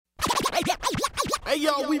Hey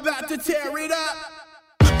yo, we about to tear it up.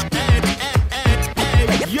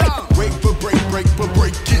 Hey, yo. Break for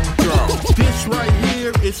break it down. This right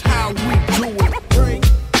here is how we do it. Break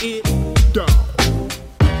it down.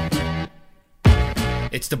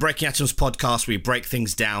 It's the Breaking Atoms podcast where we break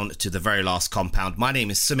things down to the very last compound. My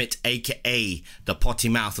name is Sumit, aka the potty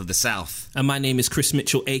mouth of the South. And my name is Chris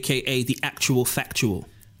Mitchell, aka the actual factual.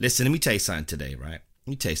 Listen, let me tell you something today, right?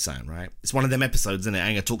 It's one of them episodes, isn't it? I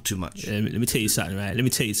ain't gonna talk too much. Let me tell you something, right?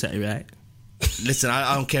 Listen,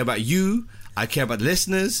 I don't care about you. I care about the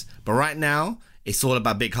listeners. But right now, it's all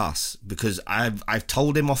about Big Haas because I've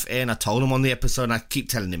told him off air and I told him on the episode and I keep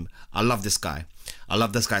telling him, I love this guy. I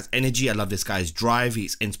love this guy's energy. I love this guy's drive.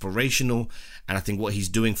 He's inspirational. And I think what he's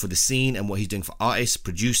doing for the scene and what he's doing for artists,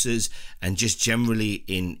 producers, and just generally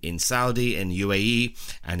in Saudi and UAE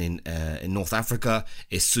and in North Africa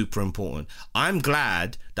is super important. I'm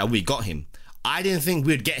glad that we got him. I didn't think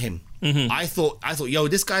we'd get him. Mm-hmm. I thought, yo,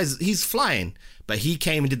 this he's flying. But he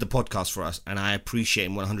came and did the podcast for us, and I appreciate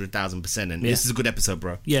him 100,000%. And This is a good episode,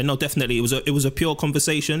 bro. Yeah, no, definitely. It was a pure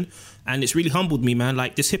conversation, and it's really humbled me, man.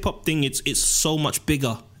 Like this hip hop thing, it's so much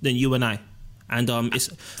bigger than you and I. And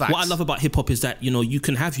what I love about hip hop is that you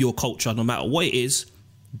can have your culture no matter what it is,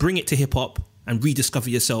 bring it to hip hop and rediscover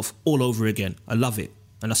yourself all over again. I love it,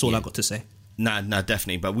 and that's all I got to say. No,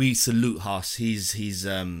 definitely. But we salute Haas. He's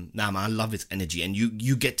man, I love his energy, and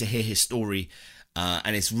you get to hear his story.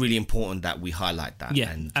 And it's really important that we highlight that.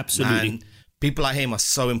 Yeah, and absolutely. Man, people like him are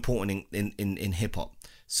so important in hip hop.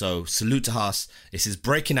 So salute to Haas. This is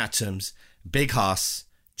Breaking Atoms. Big Haas.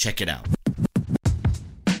 Check it out.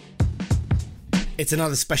 It's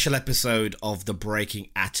another special episode of the Breaking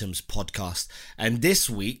Atoms podcast. And this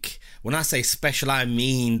week, when I say special, I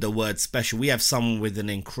mean the word special. We have someone with an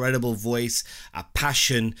incredible voice, a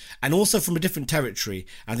passion, and also from a different territory.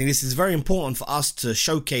 I think this is very important for us to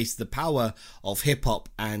showcase the power of hip hop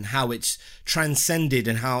and how it's transcended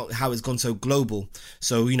and how it's gone so global.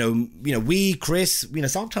 So, we, Chris,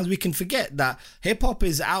 sometimes we can forget that hip hop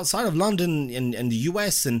is outside of London and the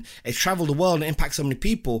US and it's traveled the world and impacts so many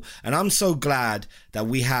people. And I'm so glad that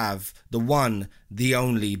we have the one, the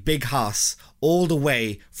only Big Haas, all the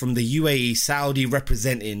way from the UAE, Saudi,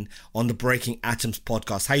 representing on the Breaking Atoms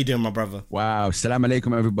podcast. How you doing, my brother? Wow. Salam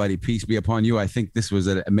alaikum, everybody. Peace be upon you. I think this was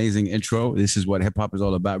an amazing intro. This is what hip hop is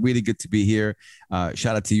all about. Really good to be here.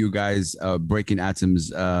 Shout out to you guys, Breaking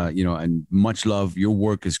Atoms, and much love. Your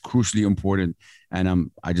work is crucially important.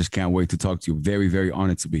 And I just can't wait to talk to you. Very, very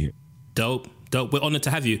honored to be here. Dope. We're honored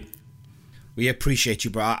to have you. We appreciate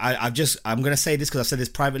you, bro. I'm going to say this because I've said this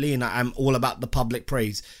privately and I'm all about the public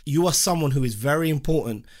praise. You are someone who is very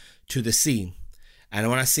important to the scene. And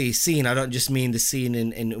when I say scene, I don't just mean the scene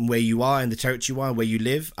in where you are, in the territory you are, where you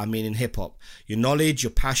live. I mean in hip hop. Your knowledge,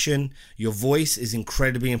 your passion, your voice is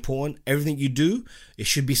incredibly important. Everything you do, it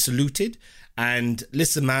should be saluted. And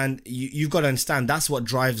listen, man, you've got to understand that's what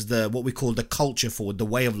drives what we call the culture forward, the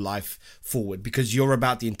way of life forward, because you're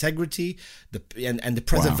about the integrity and the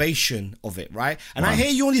preservation of it, right? And I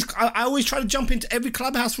hear you on these. I always try to jump into every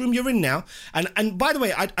clubhouse room you're in now. And by the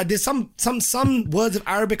way, I did some words of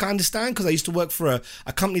Arabic I understand because I used to work for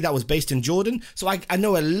a company that was based in Jordan, so I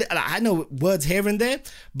know I know words here and there,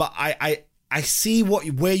 but I see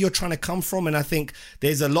where you're trying to come from, and I think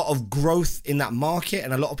there's a lot of growth in that market,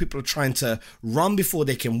 and a lot of people are trying to run before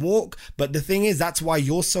they can walk. But the thing is, that's why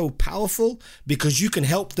you're so powerful, because you can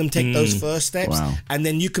help them take those first steps, and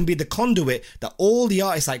then you can be the conduit that all the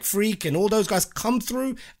artists like Freak and all those guys come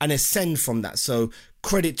through and ascend from that. So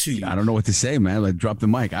credit to you. I don't know what to say, man. Like, drop the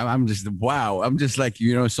mic. I'm just, wow. I'm just like,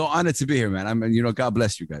 so honored to be here, man. God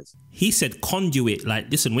bless you guys. He said conduit. Like,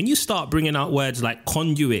 listen, when you start bringing out words like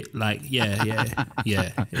conduit, like, yeah.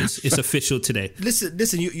 It's official today.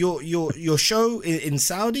 Listen. Your show in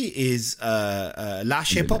Saudi is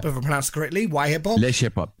Lash Hip Hop, if I pronounced it correctly. Why Hip Hop? Lash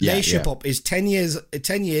Hip Hop. Lash Hip Hop is 10 years.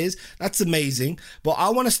 10 years. That's amazing. But I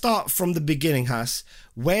want to start from the beginning, Haas.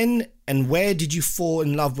 When and where did you fall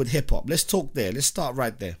in love with hip hop? Let's talk there. Let's start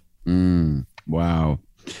right there. Wow.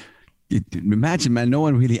 Imagine, man, no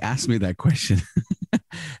one really asked me that question.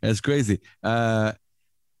 That's crazy.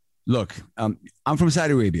 Look, I'm from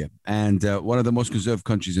Saudi Arabia, and one of the most conservative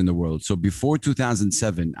countries in the world. So before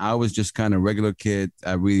 2007, I was just kind of regular kid.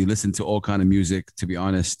 I really listened to all kind of music, to be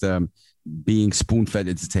honest. Being spoon-fed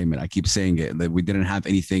entertainment. I keep saying it, that we didn't have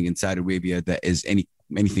anything in Saudi Arabia that is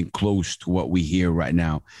anything close to what we hear right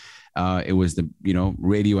now. It was the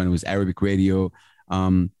radio, and it was Arabic radio.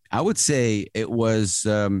 I would say it was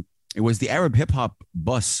the Arab hip hop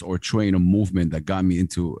bus or train or movement that got me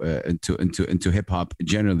into hip hop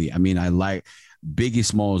generally. I mean, I like Biggie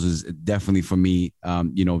Smalls is definitely for me.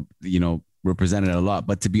 represented a lot.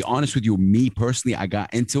 But to be honest with you, me personally, I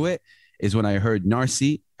got into it is when I heard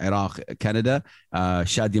Narcy, Iraq, Canada,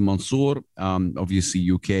 Shadi Mansour, obviously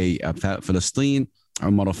UK, Palestine,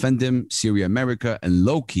 Omar Effendim, Syria, America, and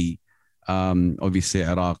Loki, obviously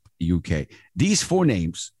Iraq, UK. These 4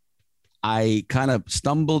 names, I kind of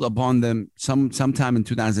stumbled upon them sometime in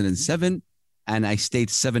 2007, and I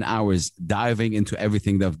stayed 7 hours diving into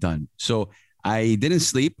everything they've done. So I didn't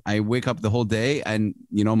sleep. I wake up the whole day, and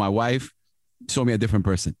my wife saw me a different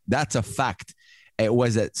person. That's a fact. It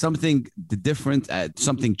was something different.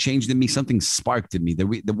 Something changed in me. Something sparked in me.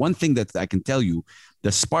 The one thing that I can tell you,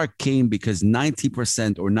 the spark came because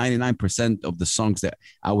 90% or 99% of the songs that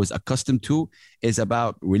I was accustomed to is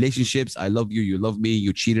about relationships. I love you. You love me.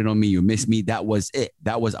 You cheated on me. You miss me. That was it.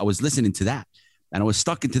 I was listening to that. And I was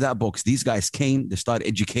stuck into that box. These guys came. They started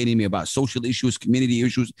educating me about social issues, community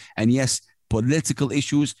issues, and yes, political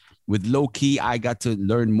issues. With Low Key, I got to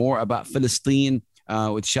learn more about Palestine,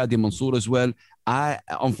 with Shadi Mansour as well.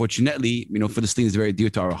 Unfortunately, Palestine is very dear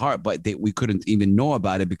to our heart, but we couldn't even know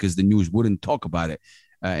about it because the news wouldn't talk about it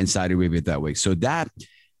in Saudi Arabia that way. So that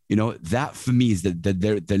for me is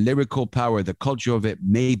the lyrical power, the culture of it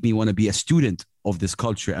made me want to be a student of this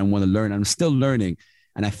culture and want to learn. I'm still learning,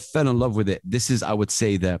 and I fell in love with it. This is, I would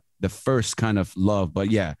say, the first kind of love.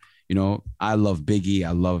 But yeah, I love Biggie.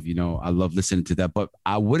 I love listening to that. But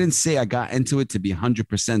I wouldn't say I got into it, to be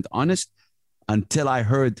 100% honest, until I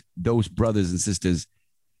heard those brothers and sisters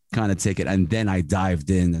kind of take it. And then I dived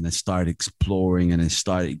in and I started exploring and I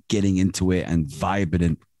started getting into it and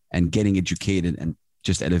vibing and getting educated and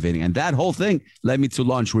just elevating. And that whole thing led me to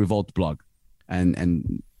launch Revolt blog.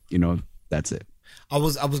 And that's it. I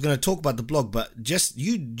was going to talk about the blog, but just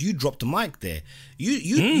you dropped a mic there.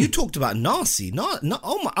 You talked about Narcy.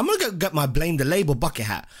 I'm going to get my blame the label bucket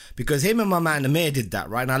hat, because him and my man Amir did that,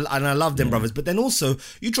 right? And I love them brothers. But then also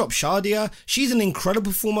you dropped Shadia. She's an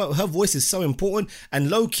incredible performer. Her voice is so important. And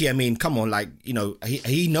Loki, I mean, come on,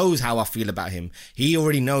 he knows how I feel about him. He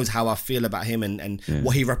already knows how I feel about him and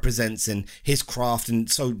what he represents and his craft. And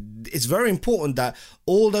so it's very important that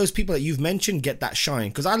all those people that you've mentioned get that shine,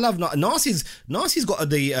 because I love Narcy's got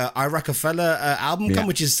the I Rockefeller album come,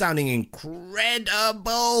 which is sounding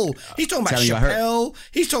incredible. He's talking about Chappelle.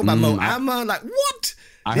 He's talking about Mo Amma. Like, what?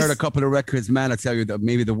 I heard a couple of records, man. I tell you that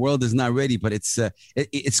maybe the world is not ready, but it's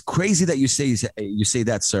crazy that you say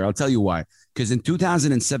that, sir. I'll tell you why. Because in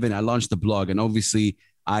 2007, I launched the blog, and obviously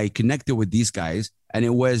I connected with these guys, and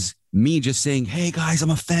it was me just saying, "Hey guys,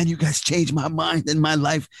 I'm a fan. You guys changed my mind and my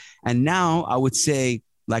life." And now I would say,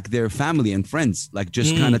 like, they're family and friends, like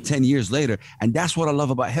just kind of 10 years later. And that's what I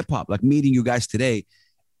love about hip hop. Like meeting you guys today,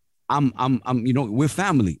 I'm we're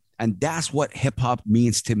family. And that's what hip hop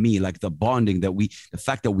means to me. Like the bonding the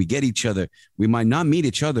fact that we get each other. We might not meet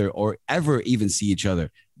each other or ever even see each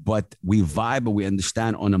other, but we vibe and we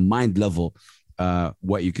understand on a mind level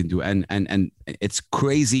what you can do. And it's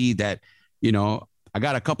crazy that, I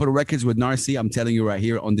got a couple of records with Narcy. I'm telling you right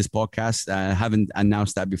here on this podcast. I haven't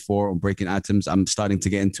announced that before on Breaking Atoms. I'm starting to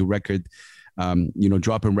get into record,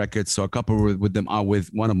 dropping records. So a couple with them are with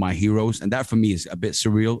one of my heroes. And that for me is a bit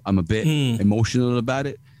surreal. I'm a bit emotional about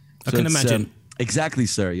it. So I can imagine. Exactly,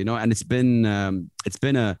 sir. And it's been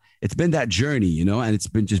that journey, and it's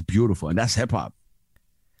been just beautiful. And that's hip hop.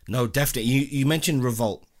 No, definitely. You mentioned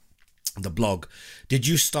Revolt, the blog. Did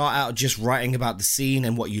you start out just writing about the scene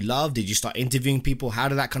and what you love? Did you start interviewing people? How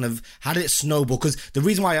did it snowball? Because the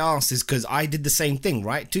reason why I asked is because I did the same thing,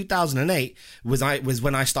 right? 2008 was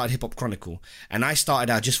when I started Hip Hop Chronicle, and I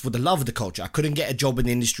started out just for the love of the culture. I couldn't get a job in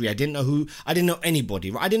the industry. I didn't know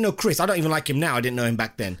anybody. Right? I didn't know Chris. I don't even like him now. I didn't know him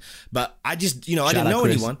back then. But I just, I didn't know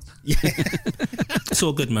anyone. Yeah. It's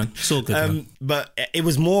all good, man. It's all good, man. But it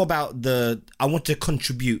was more about I want to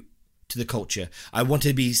contribute to the culture. I wanted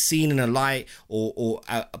to be seen in a light or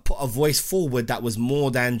put a voice forward that was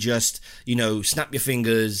more than just, snap your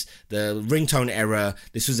fingers, the ringtone era.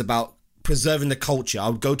 This was about preserving the culture. I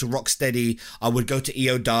would go to Rocksteady, I would go to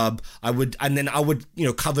EO Dub, I would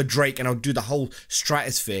cover Drake, and I would do the whole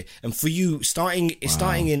stratosphere. And for you, starting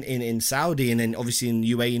in Saudi and then obviously in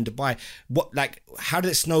UAE and Dubai, how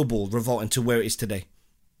did it snowball Revolt into where it is today?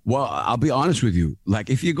 Well, I'll be honest with you. Like,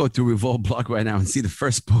 if you go to Revolt blog right now and see the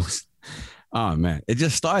first post, oh man, it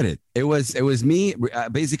just started. It was me.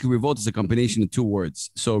 Basically, revolt is a combination of two words.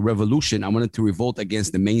 So revolution, I wanted to revolt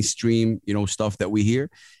against the mainstream, stuff that we hear.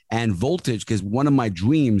 and Voltage, because one of my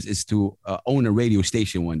dreams is to own a radio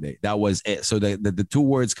station one day. That was it. So the two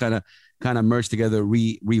words kind of merged together,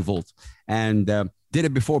 Revolt, and did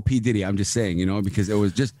it before P. Diddy. I'm just saying, because it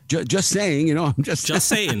was just saying, I'm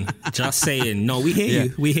just saying. No, we hear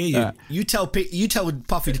you. We hear you. You tell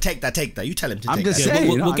Puffy to take that. You tell him to take that. I'm just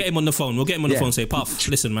saying. We'll get him on the phone. We'll get him on the phone and say, Puff,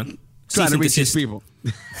 listen, man. Trying to reach these people.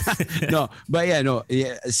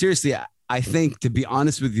 Seriously, I think, to be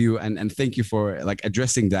honest with you, and thank you for like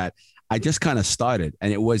addressing that. I just kind of started,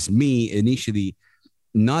 and it was me initially,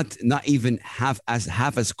 not even half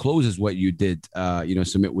as close as what you did,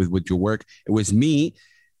 Sumit, with your work. It was me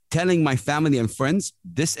telling my family and friends,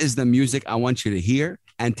 this is the music I want you to hear.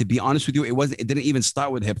 And to be honest with you, it didn't even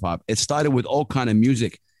start with hip hop. It started with all kind of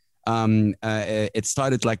music. It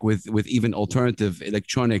started like with even alternative,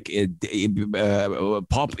 electronic,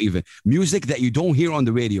 pop, even music that you don't hear on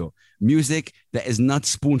the radio, music that is not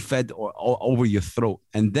spoon-fed or over your throat.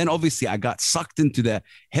 And then obviously I got sucked into the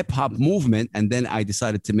hip-hop movement, and then I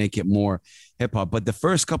decided to make it more hip-hop. But the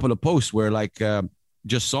first couple of posts were like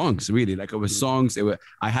just songs, really. Like it was songs.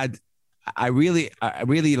 I really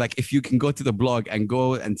like, if you can go to the blog and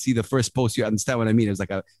go and see the first post, you understand what I mean. It was like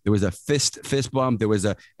there was a fist bump, there was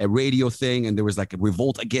a radio thing, and there was like a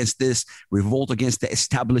revolt against this, revolt against the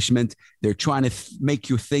establishment. They're trying to make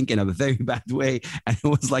you think in a very bad way. And it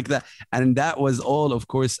was like that. And that was all, of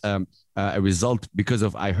course, a result because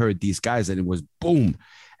of, I heard these guys, and it was boom.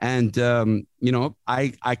 And,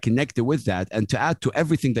 I connected with that. And to add to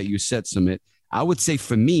everything that you said, Sumit, I would say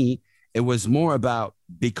for me, it was more about,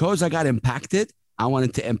 because I got impacted, I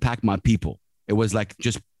wanted to impact my people. It was like,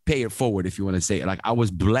 just pay it forward, if you want to say it. Like, I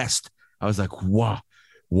was blessed. I was like, wow,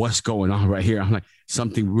 what's going on right here? I'm like,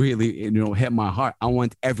 something really, hit my heart. I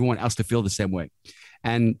want everyone else to feel the same way.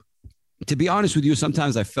 And to be honest with you,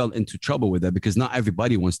 sometimes I fell into trouble with that, because not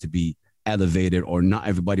everybody wants to be elevated, or not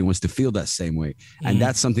everybody wants to feel that same way. And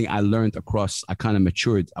that's something I learned across. I kind of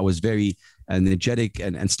matured. I was very energetic,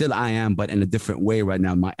 and still I am, but in a different way right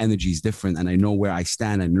now. My energy is different, and I know where I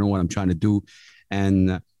stand. I know what I'm trying to do,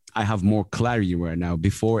 and I have more clarity right now.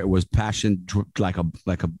 Before, it was passion, like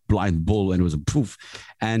a blind bull, and it was a poof.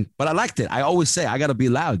 But I liked it. I always say I got to be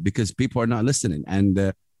loud because people are not listening.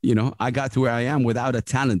 And I got to where I am without a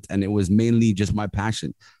talent, and it was mainly just my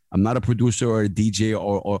passion. I'm not a producer or a DJ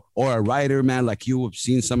or a writer, man. Like you have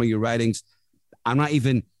seen some of your writings. I'm not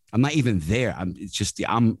even there.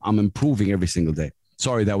 I'm improving every single day.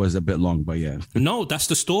 Sorry, that was a bit long, but yeah. No, that's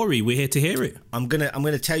the story. We're here to hear it. I'm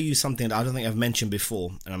gonna tell you something that I don't think I've mentioned before,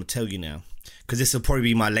 and I'm gonna tell you now, because this will probably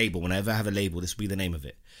be my label. When I ever have a label, this will be the name of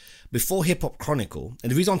it. Before Hip Hop Chronicle,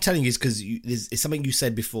 and the reason I'm telling you is because it's something you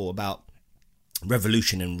said before about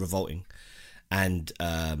revolution and revolting, and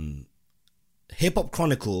Hip Hop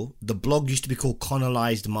Chronicle, the blog used to be called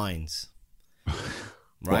Colonized Minds,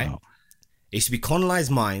 right? Wow. It used to be Colonized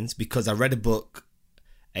Minds because I read a book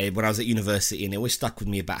when I was at university, and it always stuck with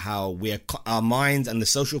me about how our minds and the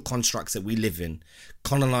social constructs that we live in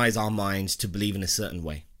colonize our minds to believe in a certain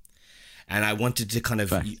way. And I wanted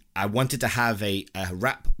to have a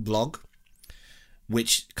rap blog,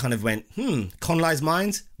 which kind of went, colonized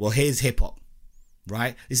minds? Well, here's hip hop,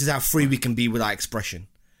 right? This is how free we can be with our expression.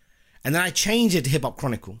 And then I changed it to Hip Hop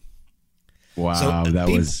Chronicle. Wow,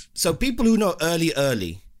 so people who know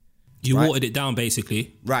early. You watered it down,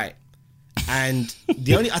 basically. Right. And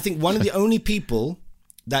I think one of the only people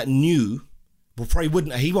that knew, well, probably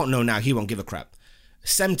wouldn't, he won't know now, he won't give a crap.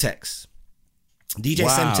 Semtex. DJ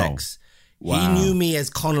Semtex. Wow. He knew me as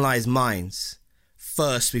Colonized Minds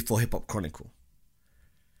first before Hip Hop Chronicle.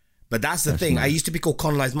 But that's the thing. Nice. I used to be called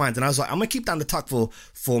Colonized Minds, and I was like, I'm going to keep down the tuck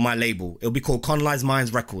for my label. It'll be called Colonized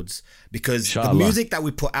Minds Records, because the music that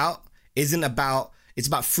we put out it's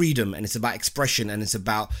about freedom, and it's about expression, and it's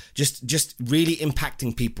about just really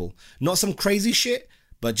impacting people. Not some crazy shit,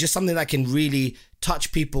 but just something that can really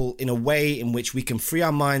touch people in a way in which we can free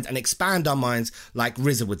our minds and expand our minds, like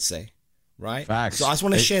RZA would say. Right? Facts. So I just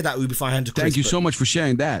want to share that with you before I hand to Chris. Thank you so much for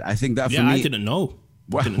sharing that. I think that for me... I didn't know.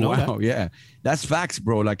 Wow, yeah. That's facts,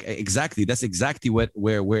 bro. Like, exactly. That's exactly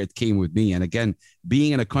where it came with me. And again,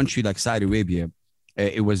 being in a country like Saudi Arabia,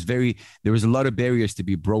 there was a lot of barriers to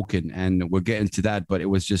be broken, and we're getting to that, but it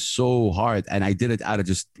was just so hard. And I did it out of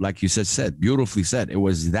just, like you said, beautifully said. It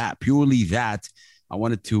was purely that. I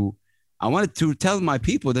wanted to tell my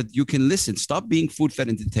people that you can listen. Stop being food-fed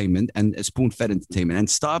entertainment and spoon-fed entertainment, and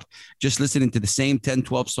stop just listening to the same 10,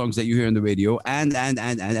 12 songs that you hear on the radio. And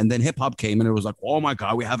then hip-hop came, and it was like, oh my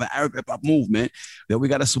God, we have an Arab hip-hop movement that we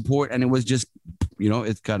got to support. And it was just,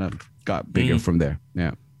 it kind of got bigger from there.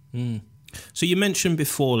 Yeah. So you mentioned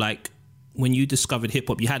before, like, when you discovered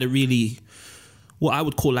hip-hop, you had a really what I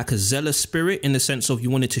would call like a zealous spirit, in the sense of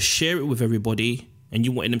you wanted to share it with everybody and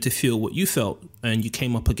you wanted them to feel what you felt, and you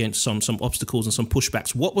came up against some obstacles and some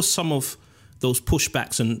pushbacks. What was some of those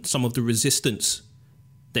pushbacks and some of the resistance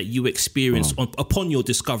that you experienced upon your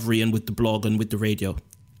discovery and with the blog and with the radio?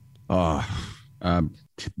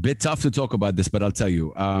 Bit tough to talk about this, but I'll tell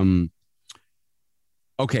you.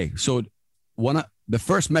 Okay, so the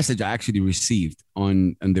first message I actually received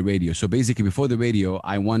on the radio. So basically, before the radio,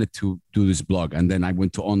 I wanted to do this blog, and then I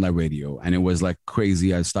went to online radio, and it was like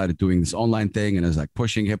crazy. I started doing this online thing, and I was like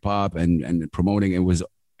pushing hip hop and promoting. It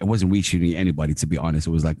wasn't reaching anybody, to be honest.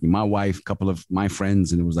 It was like my wife, a couple of my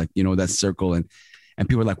friends, and it was like, that circle, and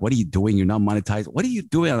people were like, "What are you doing? You're not monetized. What are you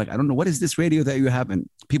doing?" I'm like, "I don't know. What is this radio that you have?" And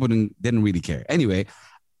people didn't really care. Anyway,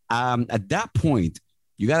 at that point,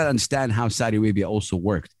 you got to understand how Saudi Arabia also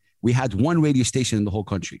worked. We had one radio station in the whole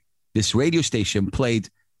country. This radio station played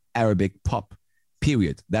Arabic pop,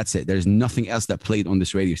 period. That's it. There's nothing else that played on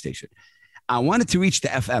this radio station. I wanted to reach the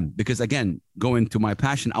FM because, again, going to my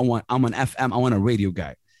passion, I'm an FM. I want a radio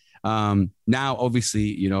guy. Now,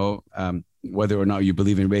 obviously, whether or not you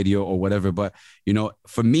believe in radio or whatever, but,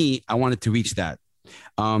 for me, I wanted to reach that.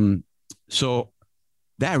 So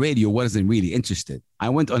that radio wasn't really interested. I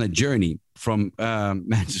went on a journey from,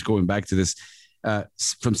 just going back to this,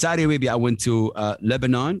 from Saudi Arabia, I went to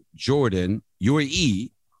Lebanon, Jordan,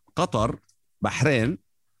 UAE, Qatar, Bahrain,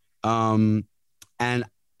 and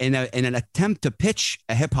in an attempt to pitch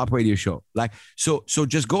a hip hop radio show. So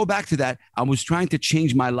just go back to that. I was trying to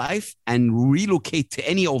change my life and relocate to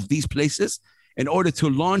any of these places in order to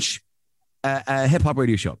launch a hip hop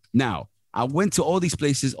radio show. Now, I went to all these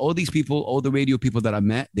places, all these people, all the radio people that I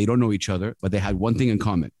met, they don't know each other, but they had one thing in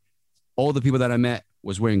common. All the people that I met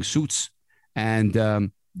was wearing suits. And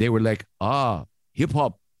they were like, hip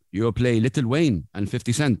hop, you'll play Lil Wayne and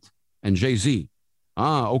 50 Cent and Jay-Z.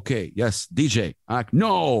 Okay, yes, DJ. I'm like,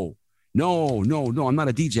 no, I'm not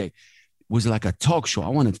a DJ. It was like a talk show. I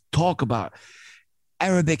wanted to talk about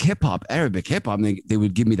Arabic hip hop. And they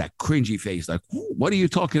would give me that cringy face, like, what are you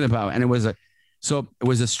talking about? And it was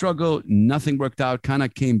a struggle. Nothing worked out. Kind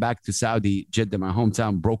of came back to Saudi, Jeddah, my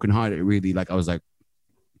hometown, brokenhearted. Really, I was like,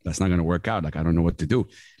 that's not going to work out. I don't know what to do.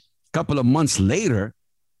 Couple of months later,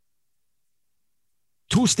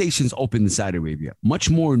 2 stations opened in Saudi Arabia, much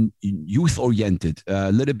more youth-oriented, a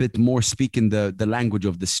little bit more speaking the language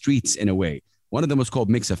of the streets in a way. One of them was called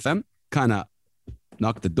Mix FM, kind of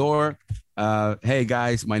knocked the door. Hey,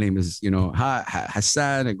 guys, my name is,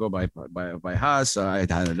 Hassan. I go by Has.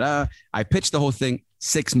 I pitched the whole thing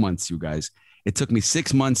 6 months, you guys. It took me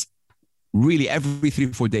 6 months. Really, every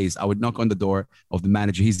 3-4 days, I would knock on the door of the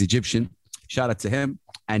manager. He's Egyptian. Shout out to him.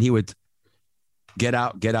 And he would get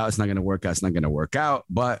out. It's not going to work out.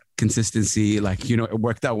 But consistency, it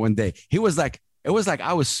worked out one day. It was like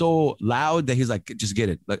I was so loud that he's like, just get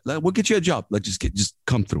it. We'll get you a job. Just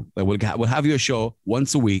come through. We'll have you a show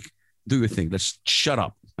once a week. Do your thing. Let's shut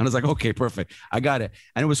up. And I was like, okay, perfect. I got it.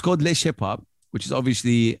 And it was called Lesh Hip Hop, which is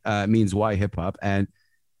obviously means why hip hop. And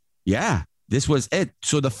yeah, this was it.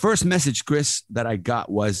 So the first message, Chris, that I got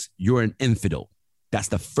was, you're an infidel. That's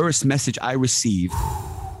the first message I received.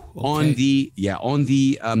 Okay. on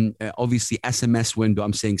the obviously SMS window.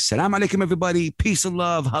 I'm saying, Salam alaikum, everybody. Peace and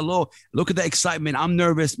love. Hello. Look at the excitement. I'm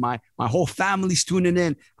nervous. My whole family's tuning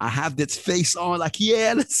in. I have this face on, like,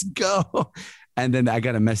 yeah, let's go. And then I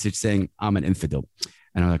got a message saying, I'm an infidel.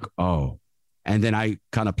 And I'm like, oh. And then I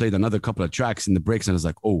kind of played another couple of tracks in the breaks. And I was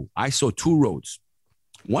like, oh, I saw 2 roads.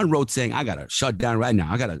 One road saying, I got to shut down right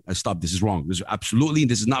now. I got to stop. This is wrong. This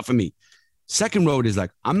is not for me. Second road is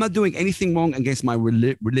like, I'm not doing anything wrong against my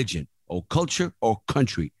religion or culture or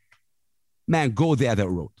country. Man, go the other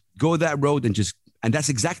road. Go that road and that's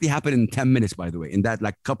exactly happened in 10 minutes, by the way, in that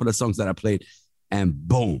couple of songs that I played, and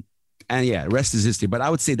boom. And yeah, rest is history. But I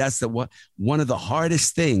would say that's one of the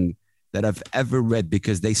hardest thing that I've ever read,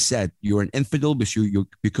 because they said you're an infidel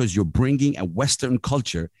because you're bringing a Western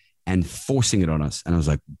culture and forcing it on us. And I was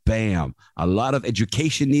like, bam, a lot of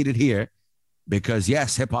education needed here. Because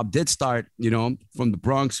yes, hip hop did start, from the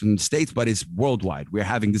Bronx, from the States, but it's worldwide. We're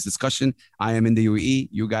having this discussion. I am in the UAE.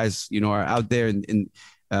 You guys, are out there you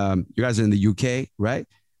guys are in the UK, right?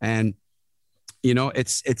 And,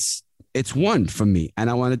 it's one for me. And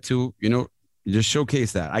I wanted to, just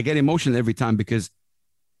showcase that. I get emotional every time, because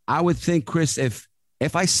I would think, Chris, if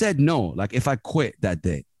I said no, if I quit that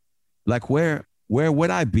day, where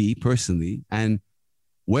would I be personally? And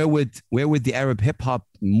where would the Arab hip hop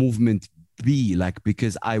movement be?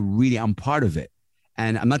 Because I'm part of it.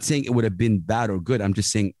 And I'm not saying it would have been bad or good. I'm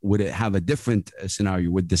just saying, would it have a different scenario?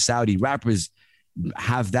 Would the Saudi rappers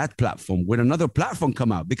have that platform? Would another platform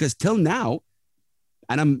come out? Because till now,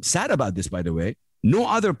 and I'm sad about this, by the way, No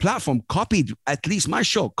other platform copied at least my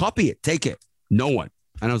show. Copy it, take it. No one.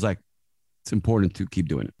 And I was like, it's important to keep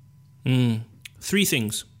doing it. 3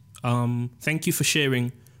 things. Thank you for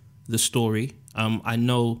sharing the story. I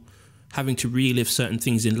know having to relive certain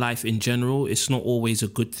things in life in general, it's not always a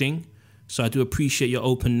good thing. So I do appreciate your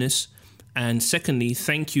openness. And secondly,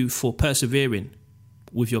 thank you for persevering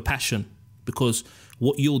with your passion, because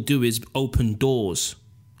what you'll do is open doors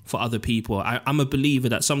for other people. I'm a believer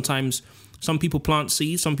that sometimes some people plant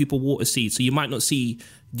seeds, some people water seeds. So you might not see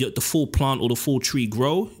the full plant or the full tree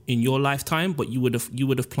grow in your lifetime, but you would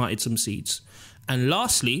have planted some seeds. And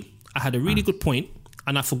lastly, I had a really good point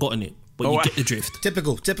and I've forgotten it, but you get the drift.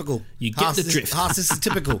 Typical. You get the drift. Haas, this is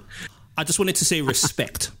typical. I just wanted to say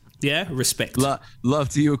respect. Yeah, respect. Love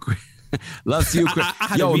to you, Chris. Love to you, Chris. I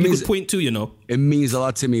had a really good point too, you know. It means a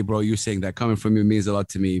lot to me, bro. You saying that, coming from you, means a lot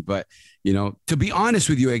to me. But, you know, to be honest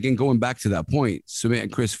with you, again, going back to that point, Sumit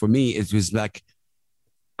and Chris, for me, it was like,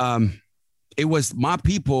 it was my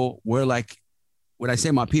people were like, when I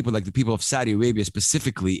say my people, like the people of Saudi Arabia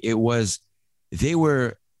specifically, it was like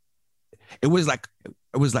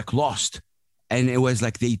lost. And it was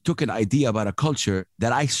like they took an idea about a culture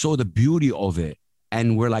that I saw the beauty of it.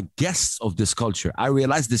 And we're like guests of this culture. I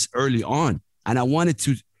realized this early on. And I wanted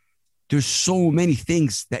to, there's so many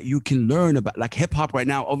things that you can learn about. Like hip hop right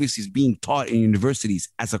now, obviously is being taught in universities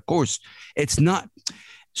as a course. It's not.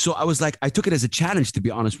 So I was like, I took it as a challenge, to be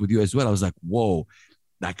honest with you as well. I was like, whoa,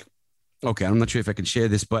 like, okay, I'm not sure if I can share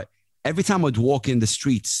this, but every time I'd walk in the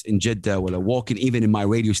streets in Jeddah, or I walk in even in my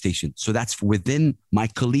radio station. So that's within my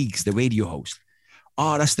colleagues, the radio host.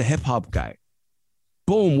 Oh, that's the hip hop guy.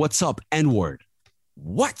 Boom, what's up? N-word.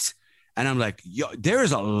 What? And I'm like, yo, there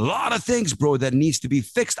is a lot of things, bro, that needs to be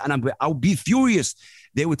fixed. And I'll be furious.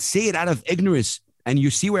 They would say it out of ignorance. And you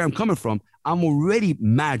see where I'm coming from. I'm already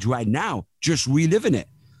mad right now, just reliving it.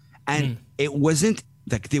 And it wasn't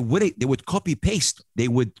like they would copy paste. They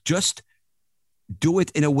would just do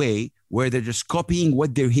it in a way where they're just copying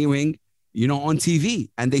what they're hearing, you know, on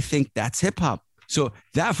TV. And they think that's hip hop. So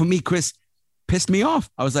that for me, Chris, pissed me off.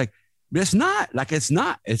 I was like, but it's not.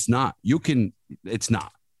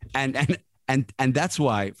 And that's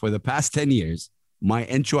why for the past 10 years, my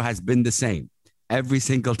intro has been the same every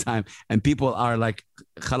single time. And people are like,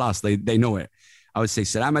 khalas, they know it. I would say,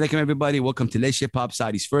 Salam alaikum, everybody. Welcome to Leish Hip Hop,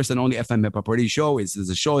 Saudi's first and only FM hip hop radio show. It's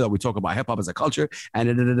a show that we talk about hip hop as a culture.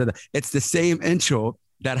 And it's the same intro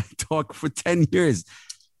that I talk for 10 years.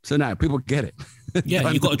 So now people get it. Yeah,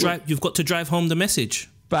 you've got to drive home the message.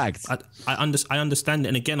 Facts. I understand it.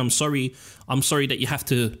 And again, I'm sorry that you have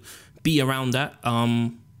to be around that.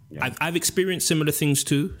 I've experienced similar things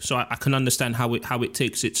too, so I can understand how it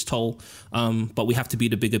takes its toll. But we have to be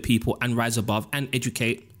the bigger people and rise above and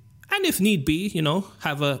educate. And if need be, you know,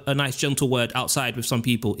 have a nice gentle word outside with some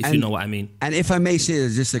people, if you know what I mean. And if I may say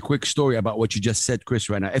just a quick story about what you just said, Chris,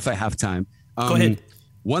 right now, if I have time. Go ahead.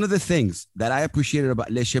 One of the things that I appreciated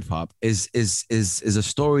about Leish Hip Hop is a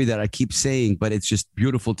story that I keep saying, but it's just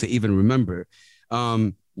beautiful to even remember.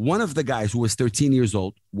 One of the guys who was 13 years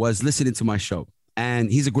old was listening to my show, and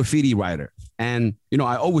he's a graffiti writer. And, you know,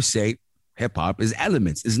 I always say hip hop is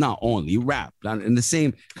elements. It's not only rap. And the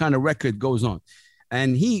same kind of record goes on.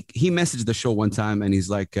 And he messaged the show one time, and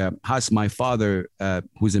he's like, Has, my father,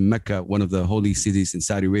 who's in Mecca, one of the holy cities in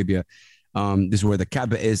Saudi Arabia, this is where the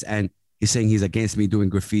Kaaba is, and he's saying he's against me doing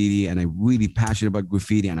graffiti, and I'm really passionate about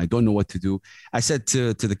graffiti, and I don't know what to do. I said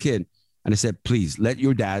to the kid, and I said, please let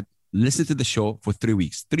your dad listen to the show for 3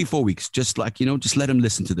 weeks, 4 weeks, just like, you know, just let him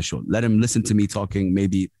listen to the show. Let him listen to me talking.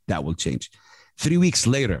 Maybe that will change. 3 weeks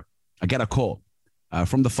later, I get a call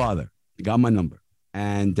from the father. He got my number.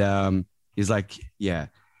 And he's like, yeah.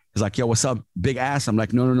 He's like, yo, what's up, big ass? I'm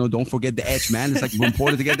like, no, don't forget the edge, man. It's like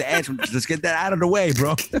important to get the edge. Let's get that out of the way,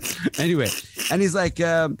 bro. Anyway, and he's like,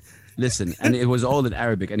 listen, and it was all in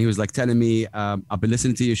Arabic. And he was like telling me, I've been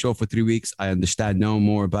listening to your show for 3 weeks. I understand now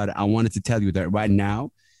more about it. I wanted to tell you that right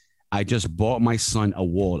now, I just bought my son a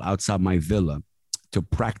wall outside my villa to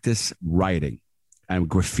practice writing and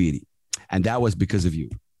graffiti. And that was because of you.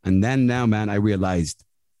 And then now, man, I realized,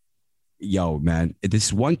 yo, man,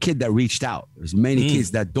 this one kid that reached out. There's many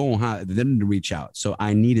kids that didn't reach out. So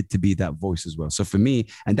I needed to be that voice as well. So for me,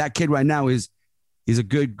 and that kid right now he's a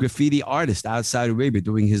good graffiti artist outside Arabia,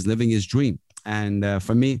 living his dream. And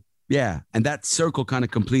for me, yeah. And that circle kind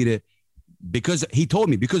of completed because he told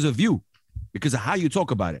me, because of you, because of how you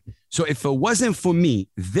talk about it. So if it wasn't for me,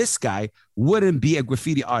 this guy wouldn't be a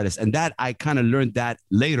graffiti artist. And that I kind of learned that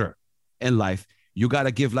later in life. You got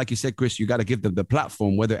to give, like you said, Chris, you got to give them the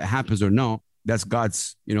platform, whether it happens or no. That's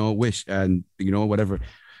God's, you know, wish, and, you know,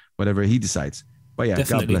 whatever he decides. But yeah,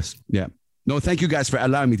 definitely. God bless. Yeah. No, thank you guys for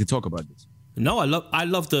allowing me to talk about this. No, I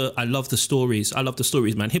love the stories. I love the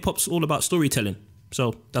stories, man. Hip hop's all about storytelling.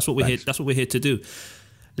 So that's what we're here. That's what we're here to do.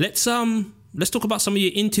 Let's talk about some of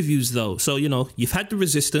your interviews though. So, you know, you've had the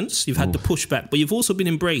resistance, you've had the pushback, but you've also been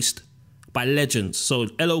embraced by legends. So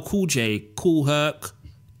LL Cool J, Kool Herc,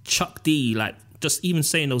 Chuck D, like just even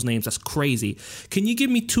saying those names, that's crazy. Can you give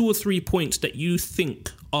me 2 or 3 points that you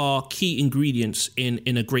think are key ingredients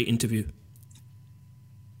in a great interview?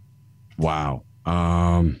 Wow.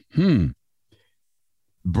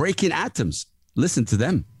 Breaking Atoms. Listen to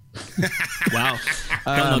them. Wow.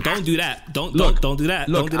 No, don't do that. Don't do that.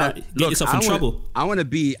 Don't do that. Get yourself in trouble. I want to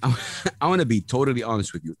be totally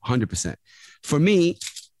honest with you, 100%. For me,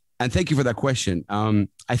 and thank you for that question.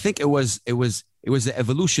 I think it was the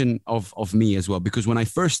evolution of me as well, because when I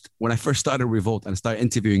first started Revolt and started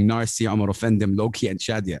interviewing Narcy, Omar Offendim, Loki, and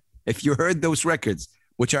Shadia, if you heard those records,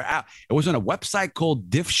 which are out, it was on a website called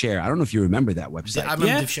DiffShare. I don't know if you remember that website. Yeah, I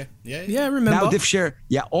remember DiffShare. Yeah, I remember. Now DiffShare,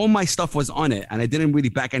 all my stuff was on it, and I didn't really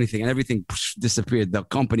back anything, and everything disappeared. The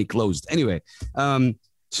company closed. Anyway,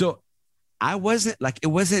 so I wasn't like, it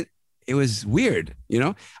was weird, you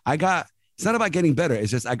know. It's not about getting better.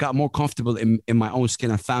 It's just I got more comfortable in my own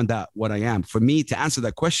skin. I found out what I am. For me to answer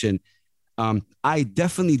that question, I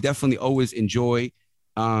definitely always enjoy.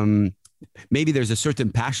 Maybe there's a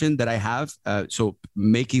certain passion that I have. So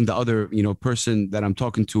making the other, person that I'm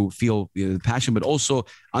talking to feel the passion, but also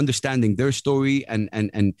understanding their story and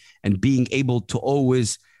being able to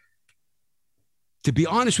always, to be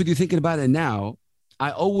honest with you, thinking about it now,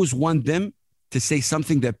 I always want them to say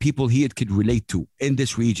something that people here could relate to in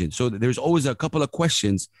this region. So there's always a couple of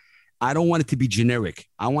questions. I don't want it to be generic.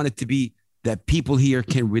 I want it to be that people here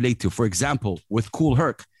can relate to. For example, with Kool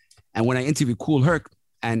Herc, and when I interviewed Kool Herc,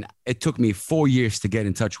 and it took me 4 years to get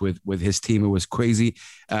in touch with his team. It was crazy.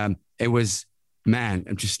 It was, man,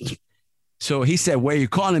 so he said, where are you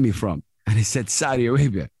calling me from? And he said, Saudi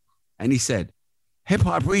Arabia. And he said, hip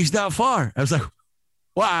hop reached that far. I was like,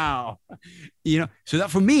 wow. So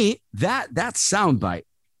that for me, that soundbite,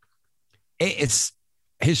 it's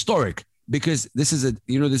historic, because this is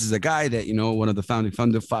a guy that, one of the founding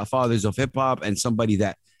fathers of hip hop, and somebody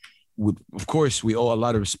that of course we owe a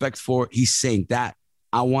lot of respect for. He's saying that.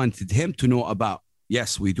 I wanted him to know about,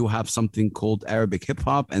 yes, we do have something called Arabic hip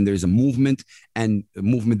hop, and there's a movement, and a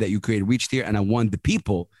movement that you created reached here. And I want the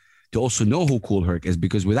people to also know who Kool Herc is,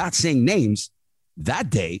 because without saying names, that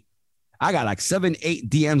day, I got like 7-8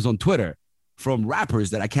 DMs on Twitter from rappers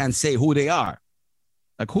that I can't say who they are.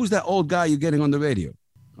 Like, who's that old guy you're getting on the radio?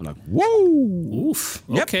 I'm like, whoa. Oof.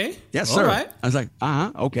 Yep. Okay. Yes, sir. All right. I was like,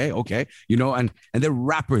 okay. And they're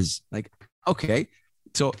rappers. Like, okay.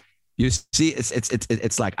 So you see,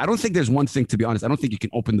 it's like, I don't think there's one thing, to be honest. I don't think you can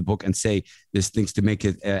open the book and say there's things to make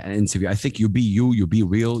it an interview. I think you be you be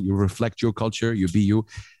real, you reflect your culture, you be you.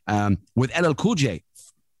 With LL Cool J,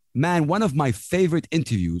 man, one of my favorite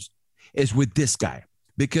interviews is with this guy,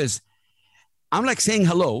 because I'm like saying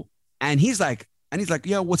hello, and he's like,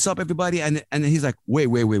 yeah, what's up, everybody? And he's like, wait.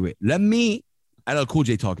 Let me, LL Cool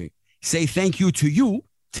J talking, say thank you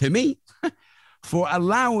to me, for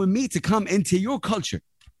allowing me to come into your culture.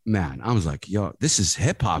 Man, I was like, yo, this is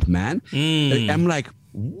hip hop, man. I'm like,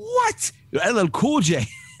 what? LL Cool J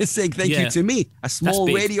is saying thank you to me, a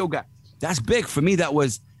small radio guy. That's big for me. That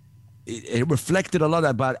was, it reflected a lot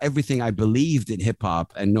about everything I believed in hip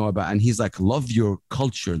hop and know about. And he's like, love your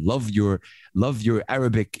culture, love your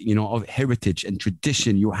Arabic, of heritage and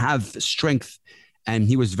tradition. You have strength. And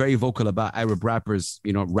he was very vocal about Arab rappers,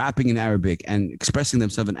 rapping in Arabic and expressing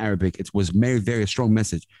themselves in Arabic. It was very, very strong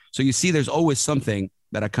message. So you see, there's always something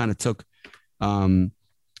that I kind of took from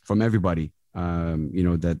everybody, I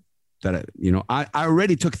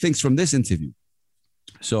already took things from this interview.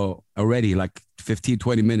 So already like 15,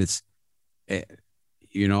 20 minutes,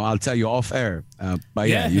 I'll tell you off air. But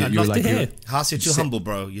you're like, Haas, you're too humble,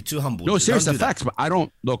 bro. You're too humble. No, seriously, facts. But I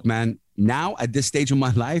don't, look, man, now at this stage of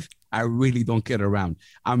my life, I really don't get around.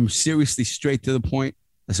 I'm seriously straight to the point.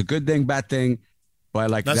 That's a good thing, bad thing. But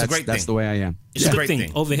like, that's the way I am. It's a great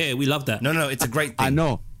thing. Over here, we love that. No, it's a great thing. I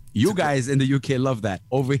know. You guys in the UK love that.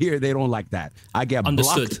 Over here, they don't like that. I get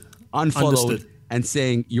blocked, unfollowed, and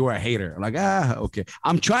saying you're a hater. I'm like, okay.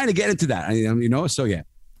 I'm trying to get into that. So yeah.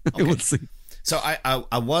 Okay. We'll see. So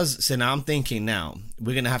now I'm thinking now,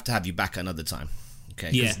 we're going to have you back another time.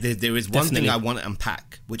 Okay. Yeah. There is one thing I want to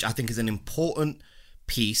unpack, which I think is an important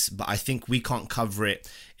piece, but I think we can't cover it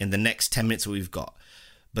in the next 10 minutes that we've got.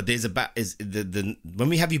 But when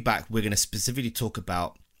we have you back, we're going to specifically talk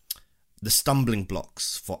about the stumbling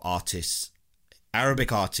blocks for artists,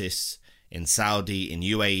 Arabic artists in Saudi, in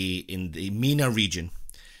UAE, in the MENA region,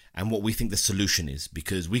 and what we think the solution is,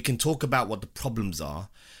 because we can talk about what the problems are,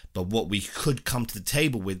 but what we could come to the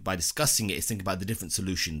table with by discussing it is think about the different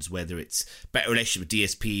solutions, whether it's better relationship with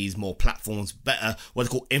DSPs, more platforms, better what they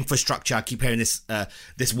call infrastructure. I keep hearing this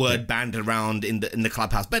word banded around in the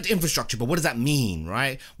clubhouse. Better infrastructure, but what does that mean,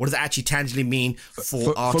 right? What does it actually tangibly mean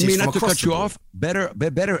for artists? For me, not to cut you off,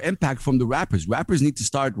 better impact from the rappers. Rappers need to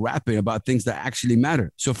start rapping about things that actually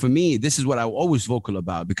matter. So for me, this is what I'm always vocal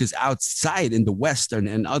about, because outside in the West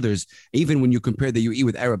and others, even when you compare the UAE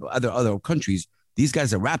with Arab other countries, these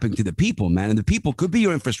guys are rapping to the people, man, and the people could be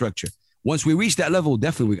your infrastructure. Once we reach that level,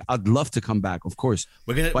 definitely, I'd love to come back, of course.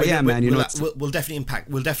 We'll definitely unpack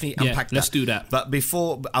that. Let's do that. But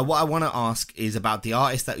before, what I want to ask is about the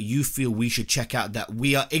artists that you feel we should check out that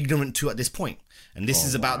we are ignorant to at this point. And this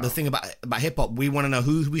is about the thing about hip hop. We want to know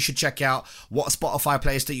who we should check out, what Spotify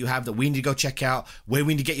playlist that you have that we need to go check out, where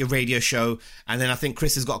we need to get your radio show. And then I think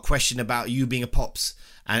Chris has got a question about you being a pops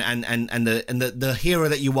and the hero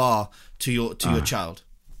that you are to your child.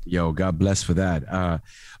 Yo, God bless for that.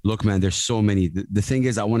 Look, man, there's so many. The thing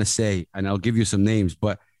is, I want to say, and I'll give you some names,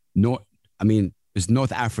 but there's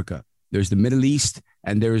North Africa, there's the Middle East,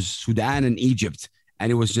 and there's Sudan and Egypt.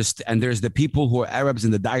 And and there's the people who are Arabs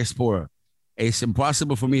in the diaspora. It's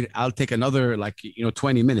impossible for me. I'll take another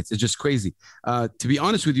 20 minutes. It's just crazy. To be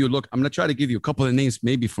honest with you, look, I'm going to try to give you a couple of names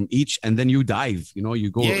maybe from each, and then you dive,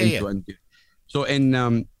 you go into it. So in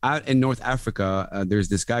North Africa, there's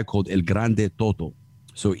this guy called El Grande Toto.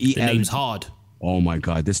 So the name's hard. Oh my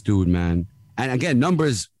God, this dude, man. And again,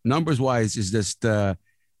 numbers wise is just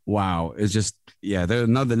wow. It's just they're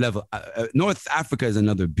another level. North Africa is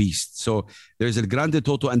another beast. So there's El Grande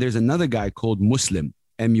Toto, and there's another guy called Muslim,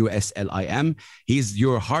 Muslim. He's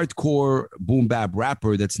your hardcore boom bap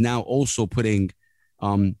rapper that's now also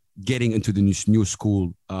getting into the new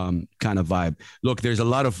school kind of vibe. Look, there's a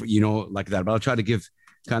lot of like that, but I'll try to give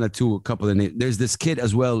kind of a couple of names. There's this kid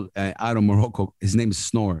as well out of Morocco. His name is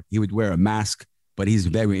Snor. He would wear a mask, but he's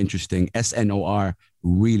very interesting. SNOR,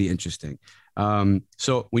 really interesting.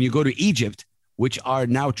 So when you go to Egypt, which are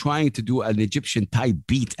now trying to do an Egyptian type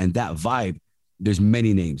beat and that vibe, there's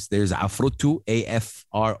many names. There's Afroto,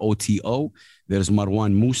 Afroto. There's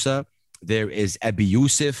Marwan Musa. There is Abi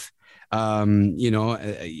Yusuf.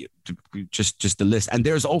 Just the list. And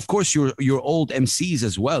there's of course your old MCs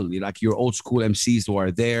as well, like your old school MCs who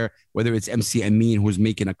are there, whether it's MC Amin, who's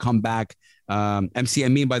making a comeback. MC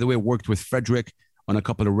Amin, by the way, worked with Frederick on a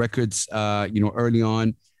couple of records early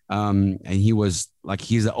on, and he's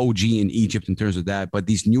an OG in Egypt in terms of that. But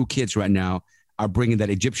these new kids right now are bringing that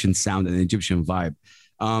Egyptian sound and Egyptian vibe.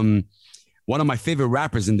 One of my favorite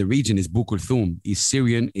rappers in the region is Bu Kulthum. He's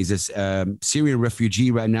Syrian. He's a Syrian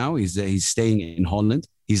refugee right now. He's staying in Holland.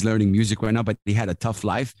 He's learning music right now, but he had a tough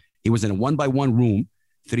life. He was in a 1x1 room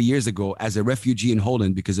 3 years ago as a refugee in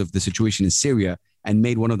Holland because of the situation in Syria, and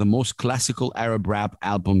made one of the most classical Arab rap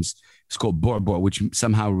albums. It's called Borbor, which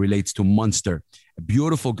somehow relates to Monster. A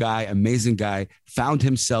beautiful guy, amazing guy, found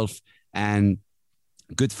himself, and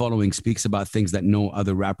good following, speaks about things that no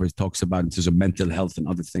other rapper talks about in terms of mental health and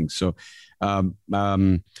other things. So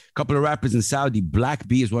couple of rappers in Saudi, Black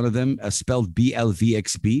B is one of them, spelled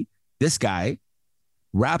BLVXB. This guy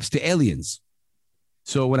raps to aliens.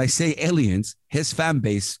 So when I say aliens, his fan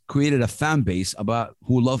base created a fan base about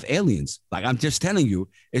who love aliens. Like, I'm just telling you,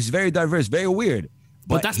 it's very diverse, very weird.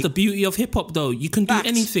 But that's the beauty of hip hop, though. You can do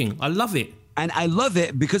anything. I love it. And I love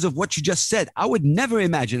it because of what you just said. I would never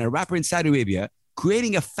imagine a rapper in Saudi Arabia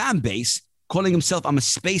creating a fan base, calling himself, I'm a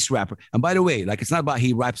space rapper. And by the way, it's not about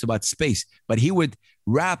he raps about space, but he would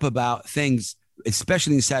rap about things,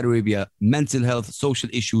 especially in Saudi Arabia, mental health, social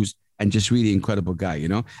issues, and just really incredible guy,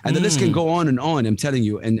 And the list can go on and on, I'm telling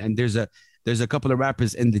you. And there's a couple of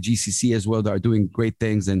rappers in the GCC as well that are doing great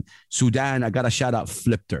things. And Sudan, I got to shout out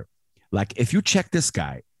Flipter. Like, if you check this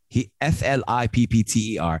guy, he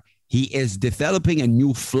Flippter, he is developing a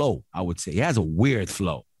new flow, I would say. He has a weird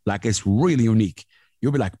flow. Like, it's really unique.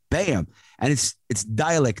 You'll be like, bam. And it's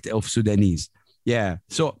dialect of Sudanese. Yeah.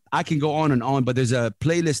 So I can go on and on, but there's a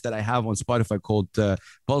playlist that I have on Spotify called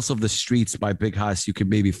Pulse of the Streets by Big Hass. You can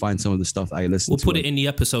maybe find some of the stuff I listen to. We'll put it in the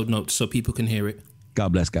episode notes so people can hear it.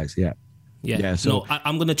 God bless, guys. Yeah. So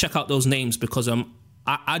I'm going to check out those names because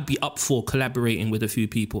I'd be up for collaborating with a few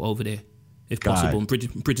people over there, if possible, and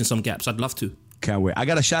bridging some gaps. I'd love to. Can't wait. I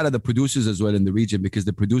got to shout out the producers as well in the region, because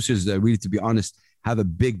the producers, really, to be honest, have a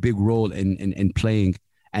big role in playing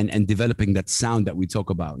and developing that sound that we talk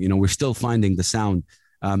about. We're still finding the sound.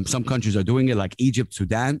 Some countries are doing it, like Egypt,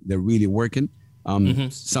 Sudan. They're really working.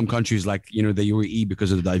 Some countries like, the UAE,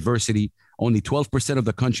 because of the diversity, only 12% of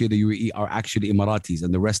the country of the UAE are actually Emiratis,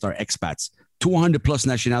 and the rest are expats. 200 plus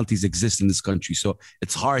nationalities exist in this country. So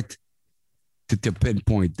it's hard to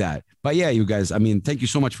pinpoint that. But yeah, you guys, I mean, thank you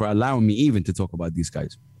so much for allowing me even to talk about these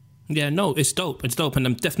guys. Yeah, no, it's dope. It's dope. And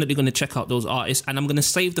I'm definitely going to check out those artists. And I'm going to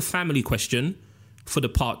save the family question for the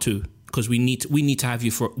part 2. Because we need to have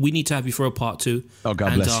you for a part 2. Oh,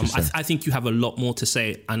 God bless you, sir. I think you have a lot more to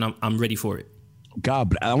say, and I'm ready for it.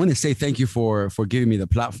 God, I want to say thank you for giving me the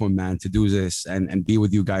platform, man, to do this and be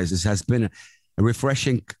with you guys. This has been a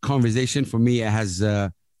refreshing conversation for me. It has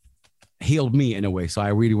healed me in a way. So I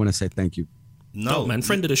really want to say thank you. No, man,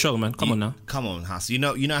 friend of the show, man. Come on now. Come on, Hass. You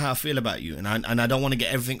know how I feel about you, and I don't want to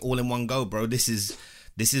get everything all in one go, bro. This is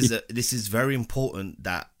very important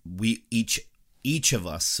that we each of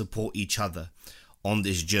us support each other on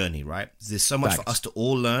this journey, right? There's so much for us to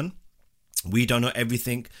all learn. We don't know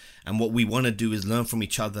everything, and what we want to do is learn from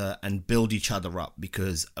each other and build each other up,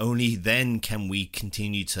 because only then can we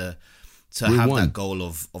continue to have that goal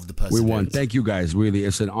of the perseverance. We won. Thank you guys. Really,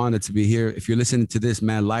 it's an honor to be here. If you're listening to this,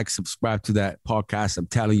 man, like, subscribe to that podcast. I'm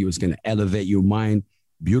telling you, it's going to elevate your mind.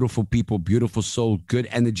 Beautiful people, beautiful soul, good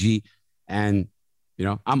energy, and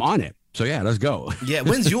I'm on it. So yeah, let's go. Yeah,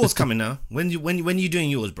 when's yours coming now? When you doing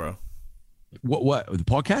yours, bro? What the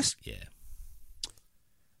podcast? Yeah.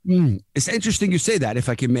 It's interesting you say that, if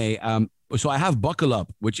I can may. So I have Buckle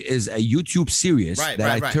Up, which is a YouTube series that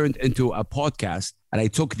I turned into a podcast, and I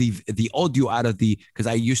took the audio out of because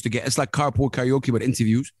I used to get, it's like carpool karaoke but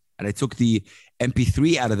interviews, and I took the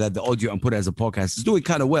MP3 out of that, the audio, and put it as a podcast. It's doing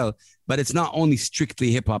kind of well, but it's not only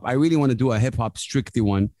strictly hip hop. I really want to do a hip hop strictly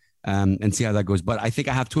one, and see how that goes. But I think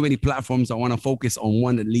I have too many platforms. I want to focus on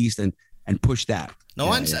one at least and push that. No,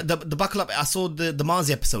 the Buckle Up. I saw the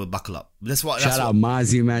Marzi episode with Buckle Up. Shout out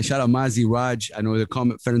Marzi, man. Shout out Marzi, Raj. I know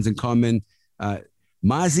the friends in common.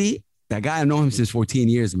 Marzi, that guy, I know him since 14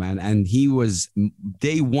 years, man. And he was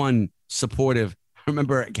day one supportive. I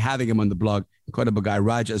remember having him on the blog. Incredible guy.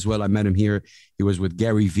 Raj as well. I met him here. He was with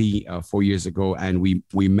Gary Vee 4 years ago, and we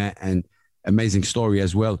met, and amazing story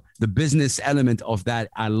as well. The business element of that,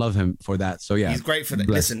 I love him for that. So yeah, he's great for that.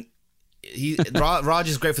 Listen. Raj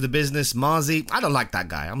is great for the business. Marzi, I don't like that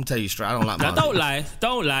guy. I'm gonna tell you straight. I don't like Marzi.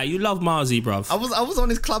 Don't lie. You love Marzi, bruv. I was on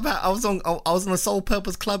his clubhouse. I was on a Soul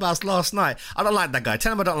Purpose Clubhouse last night. I don't like that guy.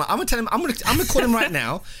 Tell him I don't like. I'm gonna tell him. I'm gonna call him right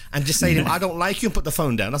now and just say to him, I don't like you, and put the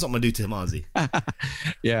phone down. That's what I'm gonna do to Marzi.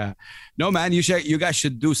 Yeah. No, man. You guys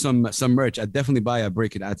should do some merch. I'd definitely buy a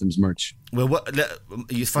Breaking Atoms merch. Well,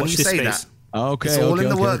 it's funny you say that. Okay, it's all in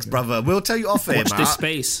the works, brother. We'll tell you off air. Watch this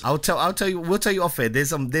space. I'll tell you. We'll tell you off air. There's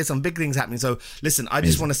some big things happening. So listen, I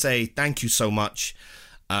just want to say thank you so much.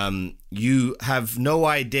 You have no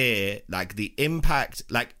idea, like, the impact.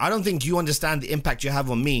 Like, I don't think you understand the impact you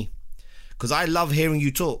have on me, because I love hearing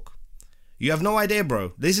you talk. You have no idea,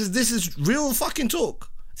 bro. This is real fucking talk.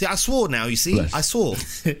 See, I swore now. You see, I swore.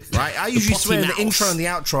 Right? I usually swear in the intro and the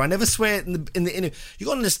outro. I never swear in the. You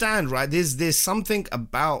gotta understand, right? There's something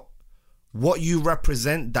about what you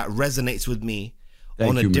represent that resonates with me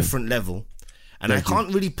on a different level, and I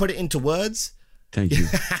can't really put it into words. Thank you.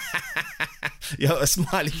 Yo, a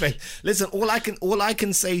smiley face. Listen, all I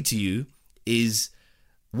can say to you is,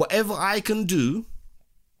 whatever I can do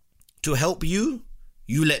to help you,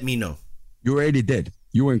 you let me know. You already did.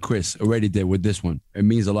 You and Chris already did with this one. It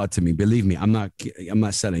means a lot to me. Believe me, I'm not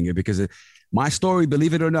selling it, because my story,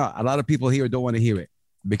 believe it or not, a lot of people here don't want to hear it,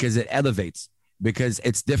 because it elevates, because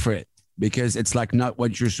it's different, because it's like not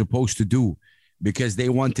what you're supposed to do, because they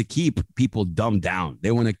want to keep people dumbed down.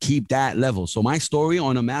 They want to keep that level. So my story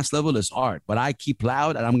on a mass level is hard, but I keep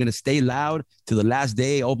loud, and I'm going to stay loud to the last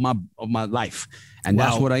day of my life. And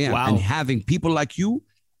that's what I am. Wow. And having people like you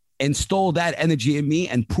install that energy in me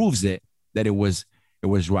and proves it that it was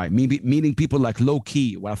right. Meeting people like Low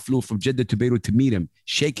Key, where I flew from Jeddah to Beirut to meet him,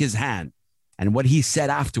 shake his hand, and what he said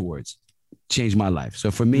afterwards changed my life.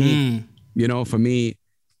 So for me,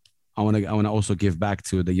 I want to also give back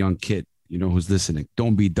to the young kid, who's listening.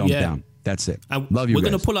 Don't be dumbed down. That's it. Love you. We're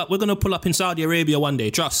gonna pull up in Saudi Arabia one day.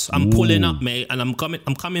 Trust. I'm pulling up, mate, and I'm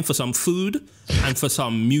coming for some food and for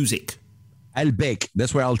some music. I'll bake.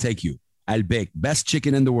 That's where I'll take you. I'll bake. Best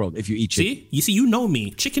chicken in the world if you eat chicken. You know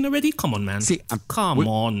me. Chicken already? Come on, man. Come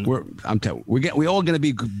on. We're all gonna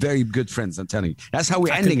be very good friends. I'm telling you. That's how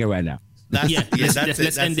we're ending it right now.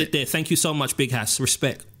 Let's end it there. Thank you so much, Big Hass.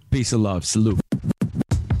 Respect. Peace and love. Salute.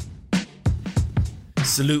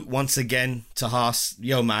 Salute once again to Haas.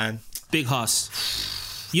 Yo, man. Big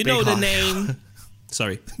Haas. You know the name.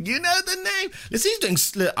 Sorry. You know the name.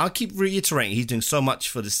 Listen, I'll keep reiterating. He's doing so much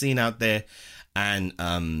for the scene out there. And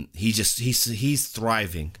he's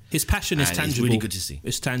thriving. His passion is tangible. It's really good to see.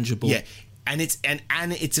 It's tangible. Yeah. And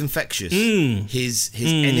it's infectious. His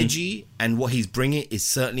energy and what he's bringing is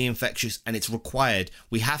certainly infectious, and it's required.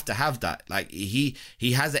 We have to have that. Like he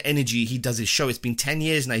has the energy. He does his show. It's been 10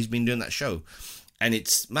 years now. He's been doing that show, and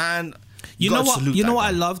it's You know what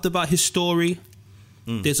I loved about his story?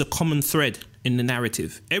 There's a common thread in the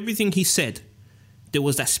narrative. Everything he said, there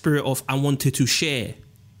was that spirit of I wanted to share.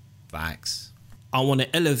 Facts. I want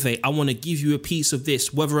to elevate. I want to give you a piece of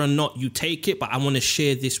this, whether or not you take it, but I want to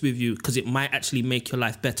share this with you because it might actually make your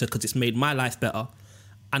life better because it's made my life better.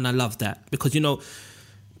 And I love that because,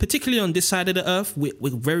 particularly on this side of the earth, we're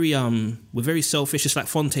very selfish. Just like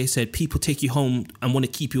Fonte said, people take you home and want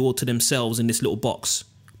to keep you all to themselves in this little box.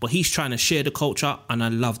 But he's trying to share the culture, and I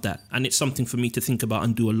love that. And it's something for me to think about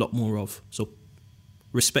and do a lot more of. So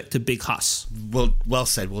respect to Big Huss. Well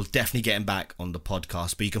said. We'll definitely get him back on the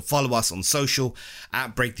podcast. But you can follow us on social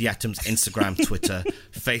at Break the Atoms, Instagram, Twitter,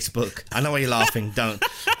 Facebook. I know why you're laughing. Don't.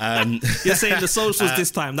 You're saying the socials this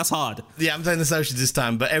time. That's hard. Yeah, I'm saying the socials this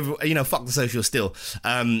time. But fuck the socials still.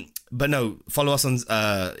 But no, follow us on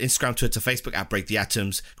Instagram, Twitter, Facebook at Break the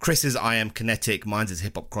Atoms. Chris is I Am Kinetic. Mine's is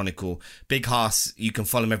Hip Hop Chronicle. Big Huss, you can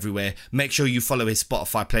follow him everywhere. Make sure you follow his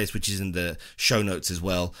Spotify playlist, which is in the show notes as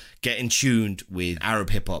well. Get in tuned with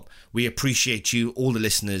Arab hip hop. We appreciate you, all the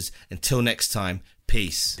listeners. Until next time,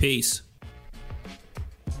 peace. Peace.